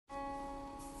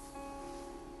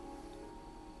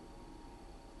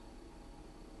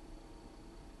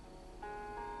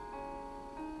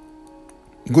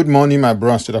Good morning, my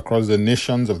brothers across the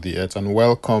nations of the earth, and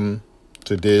welcome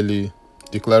to Daily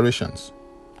Declarations.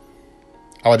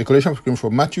 Our declaration comes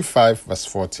from Matthew 5, verse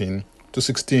 14 to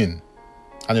 16,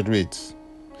 and it reads,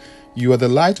 "You are the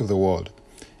light of the world.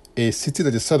 A city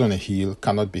that is set on a hill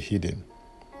cannot be hidden.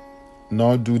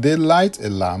 Nor do they light a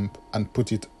lamp and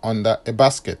put it under a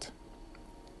basket,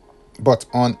 but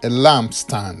on a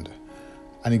lampstand,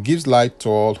 and it gives light to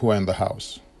all who are in the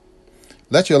house.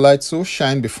 Let your light so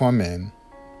shine before men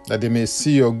that they may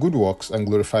see your good works and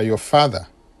glorify your Father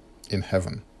in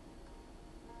heaven."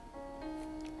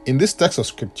 In this text of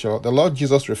scripture, the Lord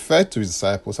Jesus referred to his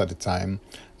disciples at the time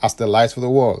as the light of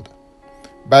the world.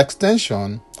 By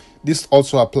extension, this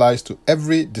also applies to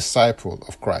every disciple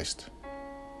of Christ.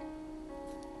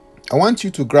 I want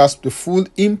you to grasp the full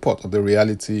import of the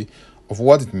reality of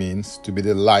what it means to be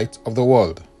the light of the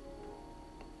world.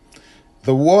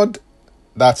 The word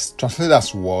that's translated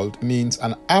as world means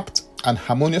an apt and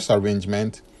harmonious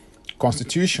arrangement,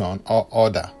 constitution, or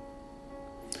order.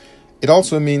 It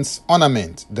also means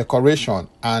ornament, decoration,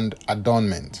 and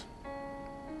adornment.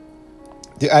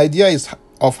 The idea is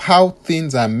of how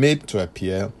things are made to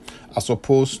appear as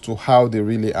opposed to how they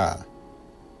really are.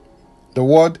 The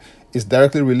word is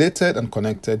directly related and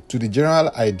connected to the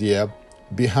general idea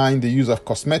behind the use of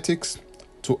cosmetics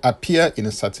to appear in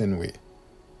a certain way.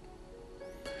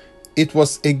 It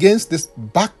was against this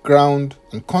background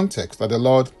and context that the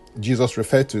Lord Jesus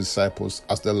referred to his disciples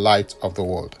as the light of the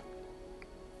world.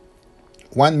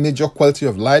 One major quality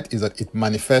of light is that it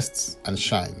manifests and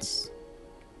shines.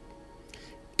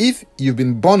 If you've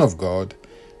been born of God,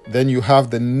 then you have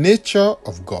the nature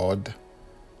of God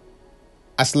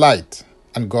as light,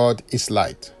 and God is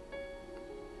light.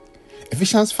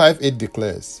 Ephesians 5:8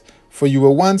 declares, "For you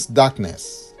were once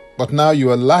darkness, but now you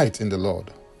are light in the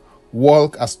Lord.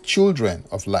 Walk as children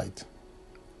of light."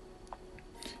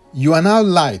 You are now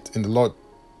light in the Lord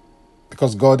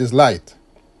because God is light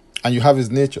and you have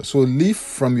his nature. So live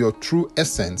from your true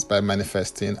essence by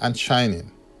manifesting and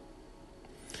shining.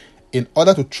 In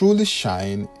order to truly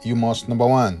shine, you must, number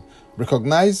one,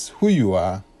 recognize who you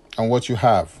are and what you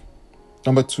have.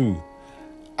 Number two,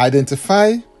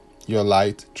 identify your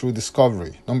light through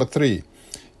discovery. Number three,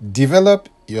 develop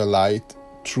your light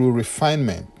through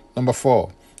refinement. Number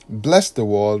four, bless the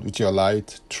world with your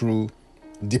light through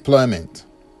deployment.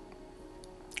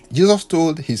 Jesus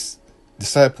told his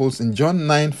disciples in John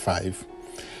 9:5,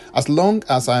 "As long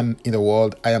as I'm in the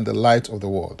world, I am the light of the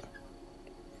world."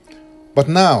 But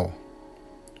now,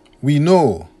 we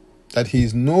know that he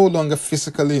is no longer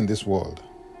physically in this world,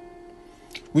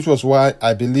 which was why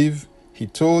I believe he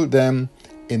told them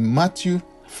in Matthew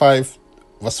 5,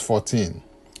 verse 14,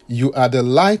 "You are the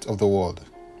light of the world.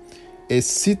 A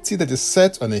city that is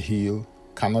set on a hill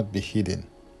cannot be hidden."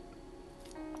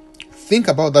 Think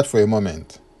about that for a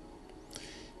moment.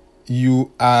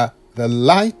 You are the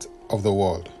light of the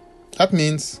world. That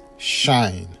means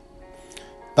shine.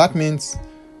 That means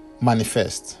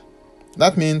manifest.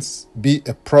 That means be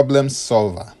a problem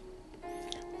solver.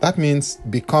 That means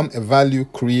become a value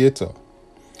creator.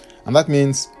 And that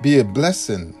means be a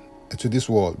blessing to this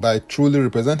world by truly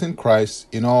representing Christ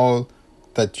in all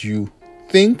that you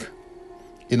think,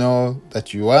 in all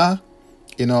that you are,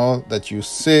 in all that you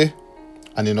say,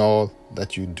 and in all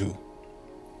that you do.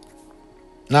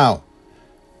 Now,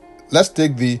 let's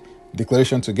take the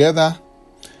declaration together,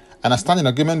 and I stand in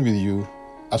agreement with you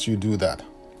as you do that.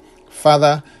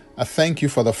 Father, I thank you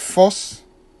for the force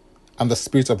and the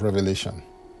spirit of revelation.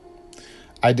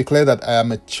 I declare that I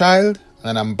am a child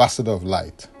and an ambassador of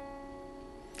light.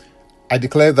 I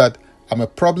declare that I'm a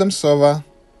problem solver,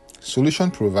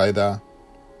 solution provider,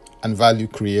 and value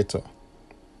creator.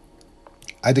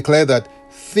 I declare that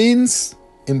things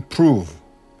improve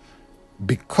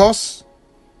because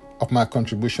of my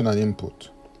contribution and input.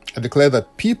 I declare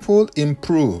that people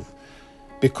improve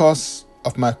because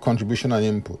of my contribution and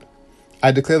input.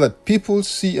 I declare that people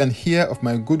see and hear of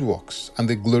my good works and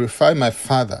they glorify my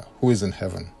Father who is in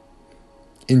heaven.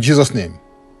 In Jesus' name,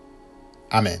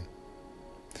 Amen.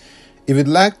 If you'd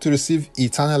like to receive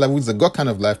eternal life, which is the God kind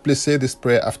of life, please say this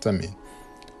prayer after me.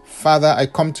 Father, I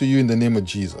come to you in the name of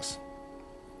Jesus.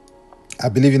 I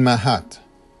believe in my heart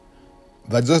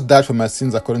that Jesus died for my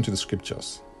sins according to the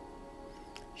scriptures.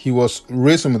 He was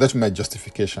raised from the dead for my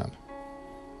justification.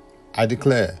 I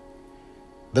declare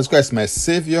that Christ is my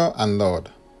Savior and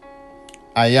Lord.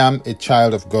 I am a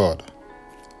child of God.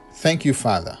 Thank you,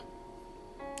 Father.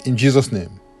 In Jesus'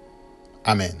 name,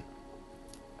 Amen.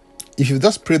 If you've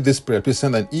just prayed this prayer, please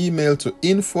send an email to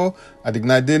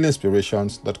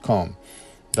info@ignitedailyinspirations.com.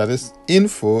 That is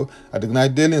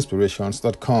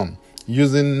info@ignitedailyinspirations.com.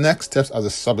 using next steps as a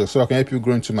subject so I can help you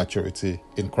grow into maturity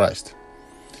in Christ.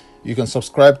 You can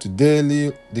subscribe to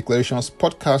Daily Declarations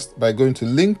podcast by going to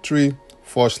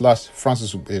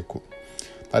linktree/Francis Ubeku.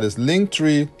 That is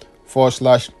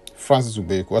linktree/Francis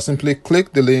Ubeku. Or simply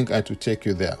click the link and it will take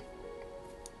you there.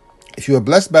 If you are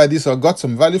blessed by this or got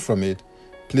some value from it,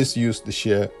 please use the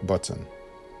share button.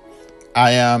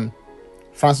 I am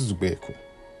Francis Ubeku.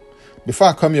 Before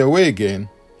I come your way again,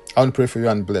 I want to pray for you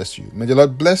and bless you. May the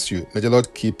Lord bless you. May the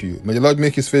Lord keep you. May the Lord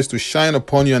make his face to shine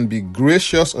upon you and be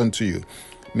gracious unto you.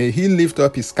 May he lift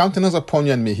up his countenance upon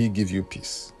you and may he give you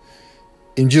peace.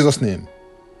 In Jesus' name,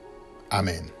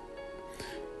 amen.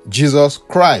 Jesus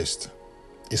Christ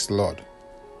is Lord.